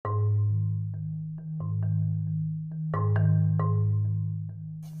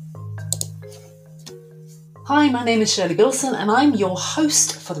Hi, my name is Shirley Bilson and I'm your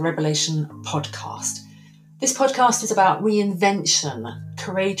host for the Revelation podcast. This podcast is about reinvention,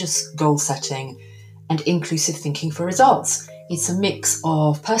 courageous goal setting, and inclusive thinking for results. It's a mix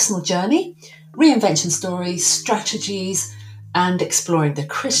of personal journey, reinvention stories, strategies, and exploring the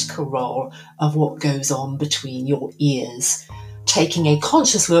critical role of what goes on between your ears, taking a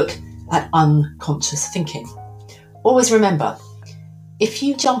conscious look at unconscious thinking. Always remember, if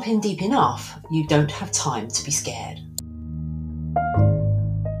you jump in deep enough, you don't have time to be scared.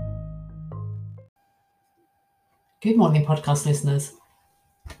 Good morning, podcast listeners.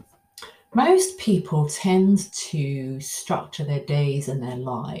 Most people tend to structure their days and their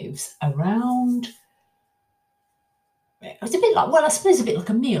lives around, it's a bit like, well, I suppose a bit like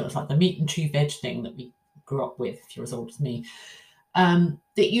a meal. It's like the meat and two veg thing that we grew up with, if you're as old as me.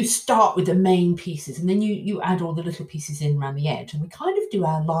 That you start with the main pieces and then you add all the little pieces in around the edge. And we kind of do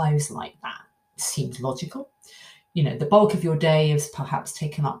our lives like that. It seems logical. You know, the bulk of your day is perhaps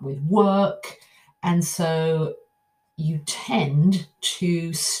taken up with work. And so you tend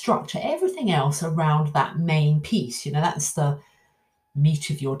to structure everything else around that main piece. You know, that's the meat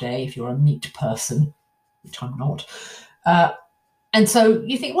of your day if you're a meat person, which I'm not. And so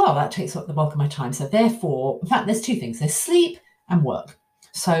you think, well, that takes up the bulk of my time. So therefore, in fact, there's two things. There's sleep and work.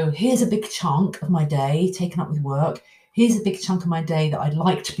 So here's a big chunk of my day taken up with work. Here's a big chunk of my day that I'd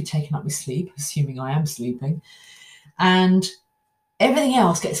like to be taken up with sleep, assuming I am sleeping. And everything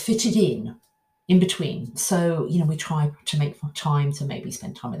else gets fitted in between. So, you know, we try to make time to maybe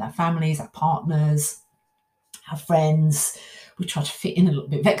spend time with our families, our partners, our friends. We try to fit in a little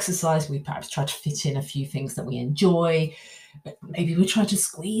bit of exercise. We perhaps try to fit in a few things that we enjoy. But maybe we try to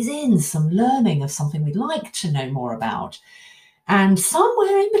squeeze in some learning of something we'd like to know more about. And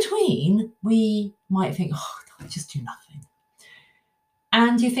somewhere in between, we might think, oh, I just do nothing.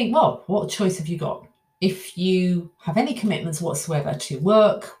 And you think, well, what choice have you got? If you have any commitments whatsoever to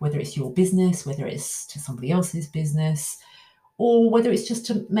work, whether it's your business, whether it's to somebody else's business, or whether it's just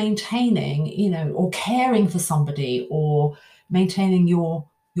to maintaining, you know, or caring for somebody or maintaining your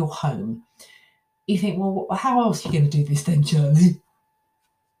home, you think, well, how else are you going to do this then, Shirley?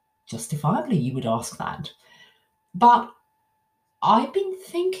 Justifiably, you would ask that. But I've been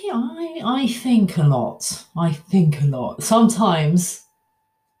thinking, I think a lot. Sometimes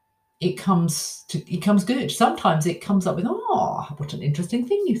it comes good. Sometimes it comes up with, oh, what an interesting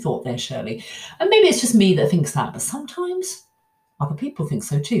thing you thought there, Shirley. And maybe it's just me that thinks that, but sometimes other people think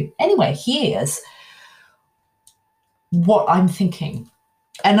so too. Anyway, here's what I'm thinking.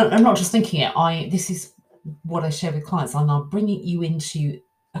 And I'm not just thinking it, this is what I share with clients, and I'm bringing you into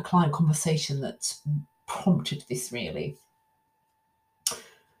a client conversation that's prompted this, really.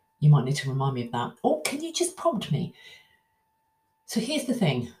 You might need to remind me of that. Or can you just prompt me? So here's the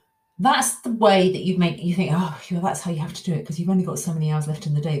thing. That's the way that you think, oh, that's how you have to do it because you've only got so many hours left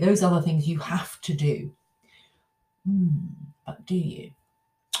in the day. Those are the things you have to do. But do you?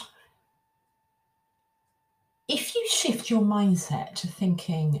 If you shift your mindset to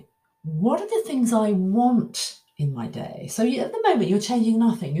thinking, what are the things I want in my day? So at the moment, you're changing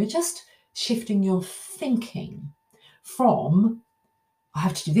nothing. You're just shifting your thinking from, I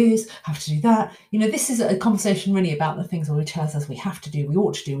have to do this, I have to do that. You know, this is a conversation really about the things we tell us we have to do, we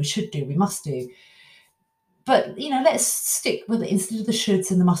ought to do, we should do, we must do. But, you know, let's stick with it instead of the shoulds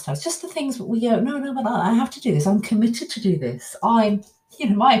and the must-haves. Just the things that we go, no, but I have to do this. I'm committed to do this. My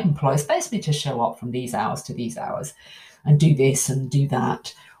employer expects me to show up from these hours to these hours and do this and do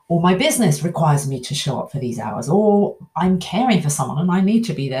that. Or my business requires me to show up for these hours. Or I'm caring for someone and I need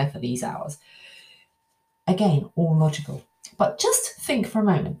to be there for these hours. Again, all logical. But just think for a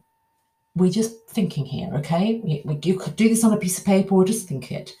moment. We're just thinking here, okay? You could do this on a piece of paper or just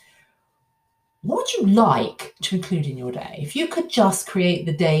think it. What would you like to include in your day? If you could just create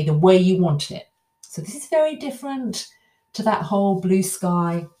the day the way you want it. So this is very different to that whole blue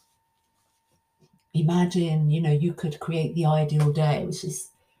sky. Imagine, you could create the ideal day, which is,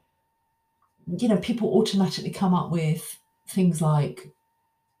 people automatically come up with things like,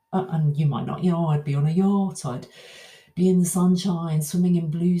 and you might not, I'd be on a yacht, I'd be in the sunshine, swimming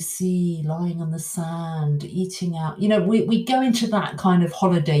in blue sea, lying on the sand, eating out. We go into that kind of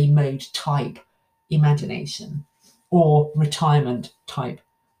holiday mode type imagination, or retirement type,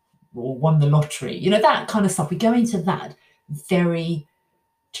 or won the lottery, that kind of stuff. We go into that very,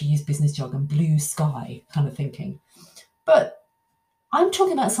 to use business jargon, blue sky kind of thinking. But I'm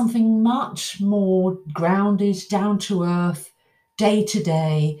talking about something much more grounded, down to earth, day to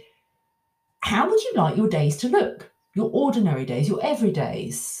day. How would you like your days to look? Your ordinary days, your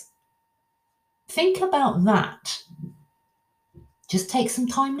everydays. Think about that. Just take some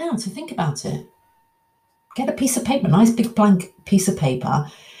time now to think about it. get a piece of paper, nice big blank piece of paper,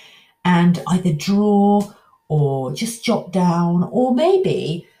 and either draw or just jot down, or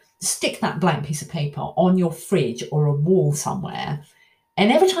maybe stick that blank piece of paper on your fridge or a wall somewhere.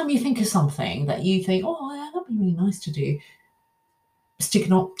 And every time you think of something that you think, oh, yeah, that'd be really nice to do, stick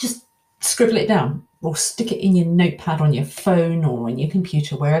it on, just scribble it down or stick it in your notepad on your phone or on your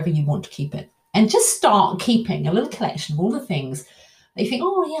computer, wherever you want to keep it. And just start keeping a little collection of all the things that you think,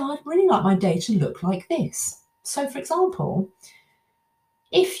 oh, yeah, I'd really like my day to look like this. So, for example,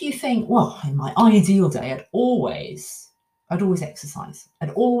 if you think, well, in my ideal day, I'd always exercise.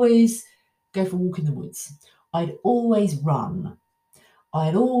 I'd always go for a walk in the woods. I'd always run.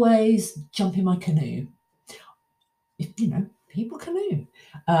 I'd always jump in my canoe. People canoe.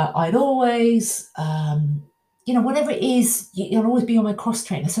 I'd always, whatever it is, I'd always be on my cross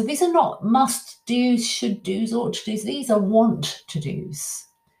trainer. So these are not must do's, should do's, ought to do's. These are want to do's.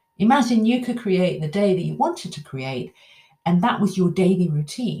 Imagine you could create the day that you wanted to create, and that was your daily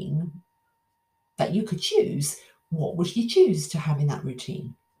routine that you could choose. What would you choose to have in that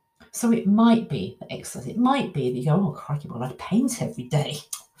routine? So it might be the exercise. It might be that you go, oh, crikey, well, I'd paint every day.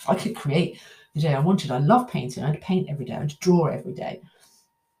 If I could create the day I wanted, I love painting. I'd paint every day. I'd draw every day.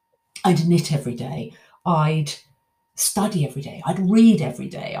 I'd knit every day. I'd study every day. I'd read every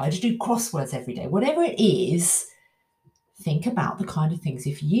day. I'd do crosswords every day. Whatever it is, think about the kind of things.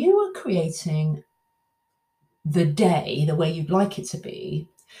 If you are creating the day the way you'd like it to be,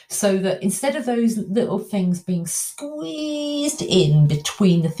 so that instead of those little things being squeezed in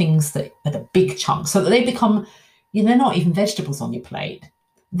between the things that are the big chunks, so that they become, they're not even vegetables on your plate.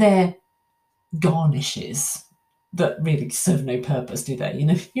 They're garnishes that really serve no purpose, do they?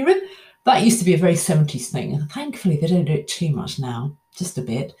 That used to be a very 70s thing. And thankfully, they don't do it too much now, just a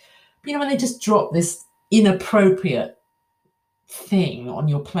bit. But when they just drop this inappropriate thing on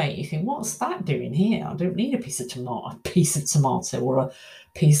your plate, you think, what's that doing here? I don't need a piece of tomato or a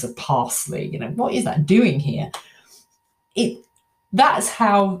piece of parsley. What is that doing here? That's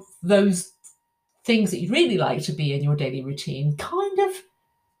how those things that you'd really like to be in your daily routine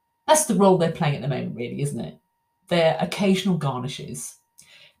that's the role they're playing at the moment, really, isn't it? They're occasional garnishes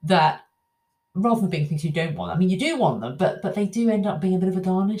that, rather than being things you don't want, I mean, you do want them, but they do end up being a bit of a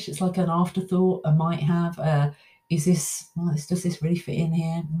garnish. It's like an afterthought. I might have, does this really fit in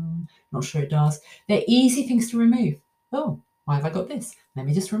here? Not sure it does. They're easy things to remove. Oh, why have I got this? Let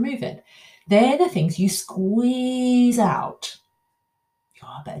me just remove it. They're the things you squeeze out.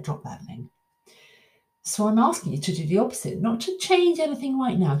 Oh, I better drop that thing. So I'm asking you to do the opposite, not to change anything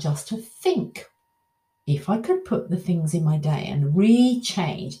right now, just to think. If I could put the things in my day and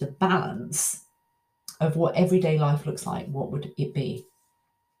re-change the balance of what everyday life looks like, what would it be?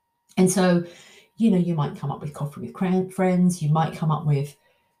 And so, you might come up with coffee with friends. You might come up with,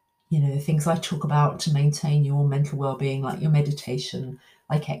 the things I talk about to maintain your mental well-being, like your meditation,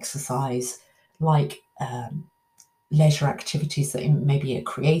 like exercise, like leisure activities that maybe are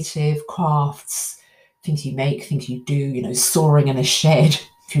creative, crafts, things you make, things you do, sawing in a shed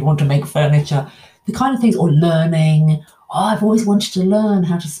if you want to make furniture, the kind of things, or learning. Oh, I've always wanted to learn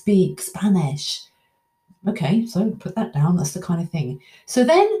how to speak Spanish. Okay, so put that down. That's the kind of thing. So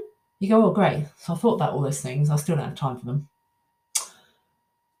then you go, oh, great. So I thought about all those things. I still don't have time for them.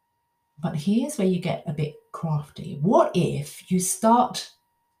 But here's where you get a bit crafty. What if you start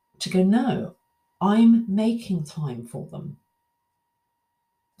to go, no, I'm making time for them.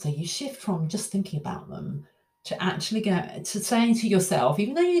 So you shift from just thinking about them to actually go to saying to yourself,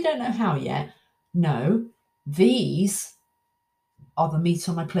 even though you don't know how yet, no, these are the meat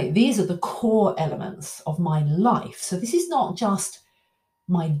on my plate. These are the core elements of my life. So this is not just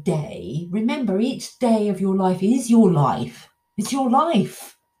my day. Remember, each day of your life is your life. It's your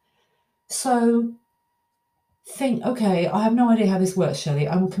life. So think, okay, I have no idea how this works, Shelley.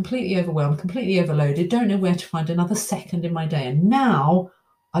 I'm completely overwhelmed, completely overloaded, don't know where to find another second in my day. And now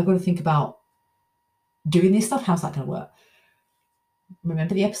I've got to think about doing this stuff. How's that going to work?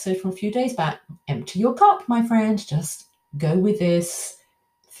 Remember the episode from a few days back? Empty your cup, my friend. Just go with this.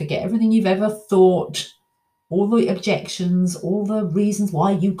 Forget everything you've ever thought, all the objections, all the reasons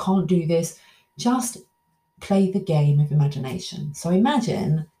why you can't do this. Just play the game of imagination. So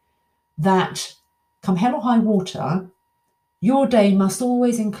imagine that come hell or high water, your day must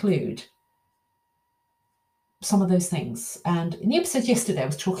always include some of those things. And in the episode yesterday, I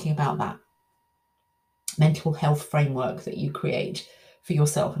was talking about that mental health framework that you create for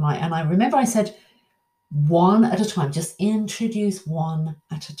yourself. And I remember I said, one at a time, just introduce one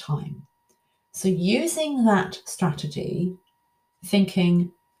at a time. So using that strategy,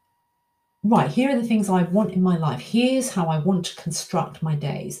 thinking, right, here are the things I want in my life. Here's how I want to construct my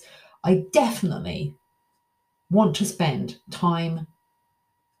days. I definitely want to spend time,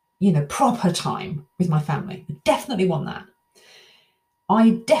 proper time with my family. I definitely want that.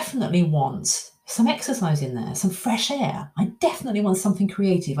 I definitely want some exercise in there, some fresh air. I definitely want something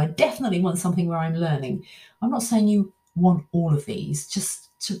creative. I definitely want something where I'm learning. I'm not saying you want all of these, just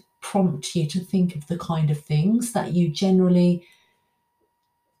to prompt you to think of the kind of things that you generally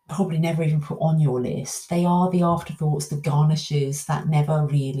probably never even put on your list. They are the afterthoughts, the garnishes that never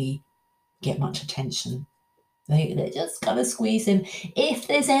really get much attention. They're just kind of squeeze in. If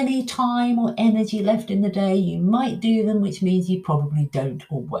there's any time or energy left in the day, you might do them, which means you probably don't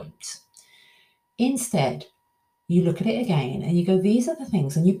or won't. Instead, you look at it again and you go, these are the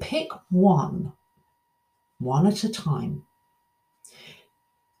things, and you pick one at a time.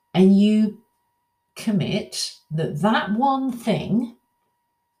 And you commit that one thing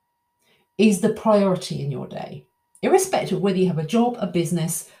is the priority in your day, irrespective of whether you have a job, a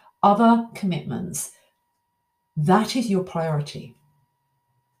business, other commitments. That is your priority.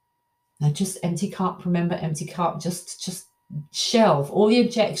 Now, just empty cup, remember, empty cup, just shelve all the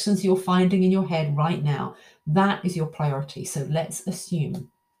objections you're finding in your head right now. That is your priority. So let's assume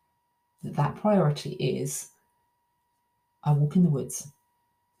that priority is a walk in the woods.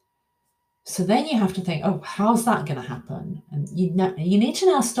 So then you have to think, oh, how's that going to happen? And you need to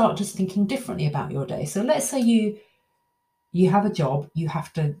now start just thinking differently about your day. So let's say you have a job you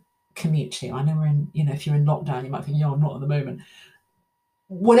have to commute to. I know we're in, if you're in lockdown, you might think, I'm not at the moment.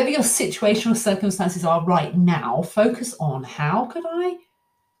 Whatever your situational circumstances are right now, focus on how could I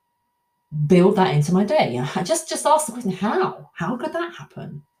build that into my day? Just ask the question, how? How could that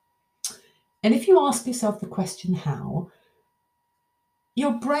happen? And if you ask yourself the question, how,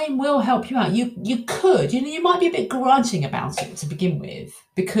 your brain will help you out. You could, you might be a bit grudging about it to begin with,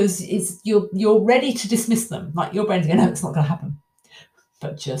 because you're ready to dismiss them. Like your brain's going, no, it's not going to happen.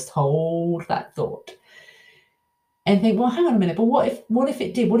 But just hold that thought and think, well, hang on a minute, but what if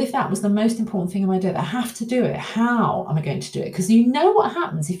it did? What if that was the most important thing in my day? I have to do it. How am I going to do it? Because what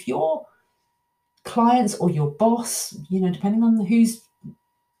happens if your clients or your boss, depending on who's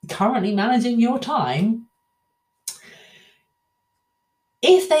currently managing your time,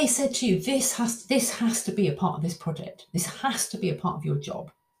 if they said to you, this has to be a part of this project, this has to be a part of your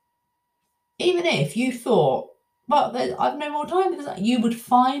job, even if you thought, well, I've no more time, you would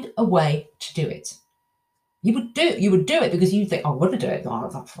find a way to do it. You would do it because you think, oh, I'm going to do it.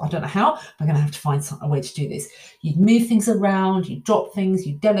 Oh, I don't know how. I'm going to have to find a way to do this. You'd move things around, you'd drop things,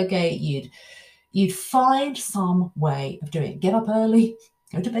 you'd delegate, you'd find some way of doing it. Get up early,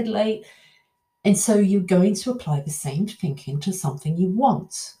 go to bed late. And so you're going to apply the same thinking to something you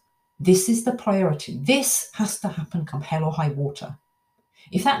want. This is the priority. This has to happen come hell or high water.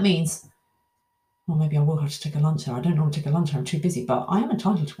 If that means, well, maybe I will have to take a lunch hour. I don't want to take a lunch hour. I'm too busy, but I am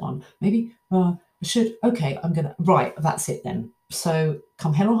entitled to one. Maybe I should. Okay, right, that's it then. So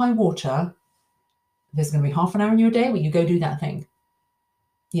come hell or high water, there's going to be half an hour in your day where you go do that thing.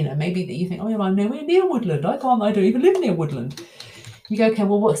 Maybe that you think, oh, yeah, I'm nowhere near woodland. I don't even live near woodland. You go, okay,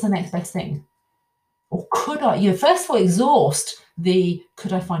 well, what's the next best thing? Or could I, first of all, exhaust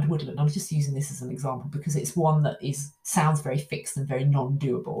could I find woodland? I'm just using this as an example because it's one that sounds very fixed and very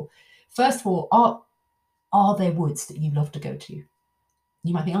non-doable. First of all, are there woods that you love to go to?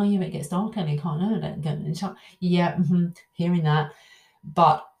 You might think, oh, it gets dark and you can't go in the shop. Yeah, hearing that.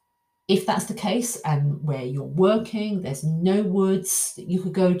 But if that's the case and where you're working, there's no woods that you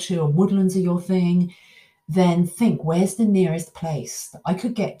could go to, or woodlands are your thing, then think, where's the nearest place that I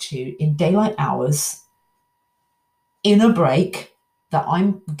could get to in daylight hours, in a break that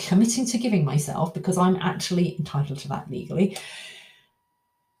I'm committing to giving myself because I'm actually entitled to that legally?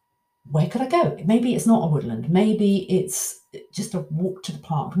 Where could I go? Maybe it's not a woodland. Maybe it's just a walk to the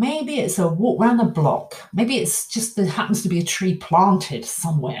park. Maybe it's a walk around the block. Maybe it's just there happens to be a tree planted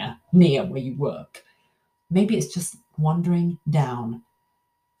somewhere near where you work. Maybe it's just wandering down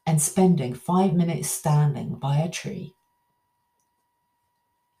and spending 5 minutes standing by a tree.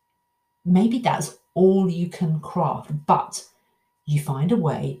 Maybe that's all you can craft, but you find a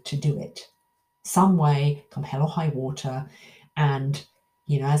way to do it. Some way, come hell or high water, and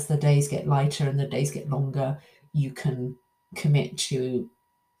as the days get lighter and the days get longer, you can commit to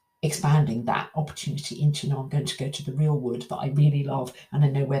expanding that opportunity into, I'm going to go to the real wood that I really love and I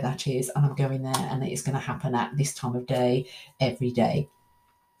know where that is and I'm going there and it's going to happen at this time of day every day.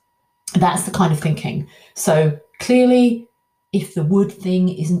 That's the kind of thinking. So clearly, if the wood thing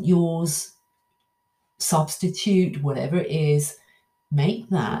isn't yours, substitute whatever it is, make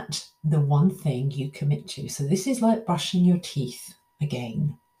that the one thing you commit to. So this is like brushing your teeth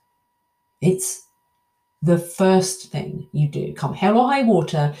again. It's the first thing you do. Come hell or high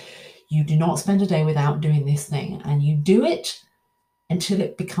water, You do not spend a day without doing this thing, and you do it until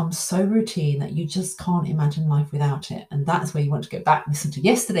it becomes so routine that you just can't imagine life without it. And that's where you want to go back, listen to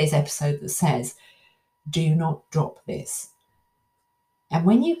yesterday's episode that says, do not drop this. And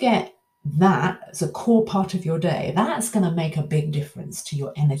when you get that as a core part of your day, that's going to make a big difference to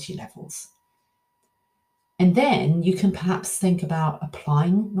your energy levels. And then you can perhaps think about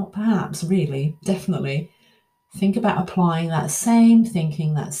applying, not perhaps, really, definitely, think about applying that same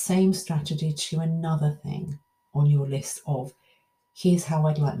thinking, that same strategy to another thing on your list of, here's how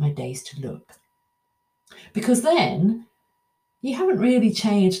I'd like my days to look. Because then you haven't really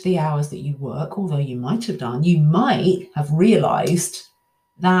changed the hours that you work, although you might have done. You might have realized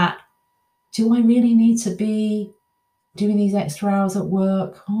that, do I really need to be doing these extra hours at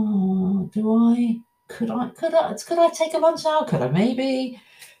work? Oh, do I? Could I take a lunch hour? Could I maybe?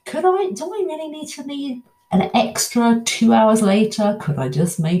 Do I really need to leave an extra 2 hours later? Could I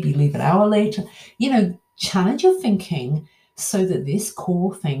just maybe leave an hour later? Challenge your thinking so that this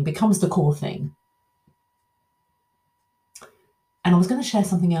core thing becomes the core thing. And I was going to share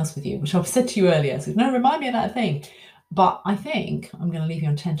something else with you, which I've said to you earlier. So no, remind me of that thing. But I think I'm going to leave you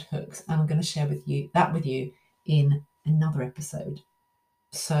on tenterhooks, and I'm going to share with you in another episode.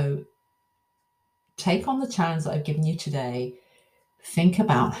 So take on the challenge that I've given you today. Think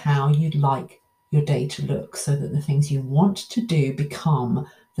about how you'd like your day to look so that the things you want to do become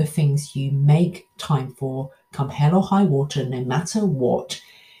the things you make time for, come hell or high water, no matter what.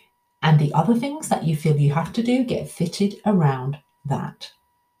 And the other things that you feel you have to do get fitted around that.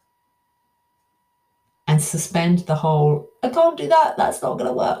 And suspend the whole, I can't do that, that's not going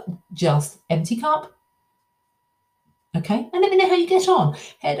to work. Just empty cup. Okay, and let me know how you get on.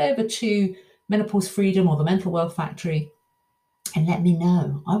 Head over to Menopause Freedom or the Mental Wealth Factory and let me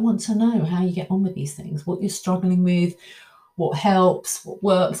know. I want to know how you get on with these things, what you're struggling with, what helps, what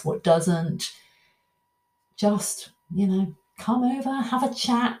works, what doesn't. Just, come over, have a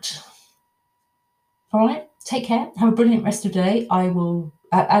chat. All right, take care. Have a brilliant rest of the day. I will,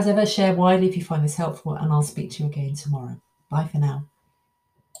 as ever, share widely if you find this helpful, and I'll speak to you again tomorrow. Bye for now.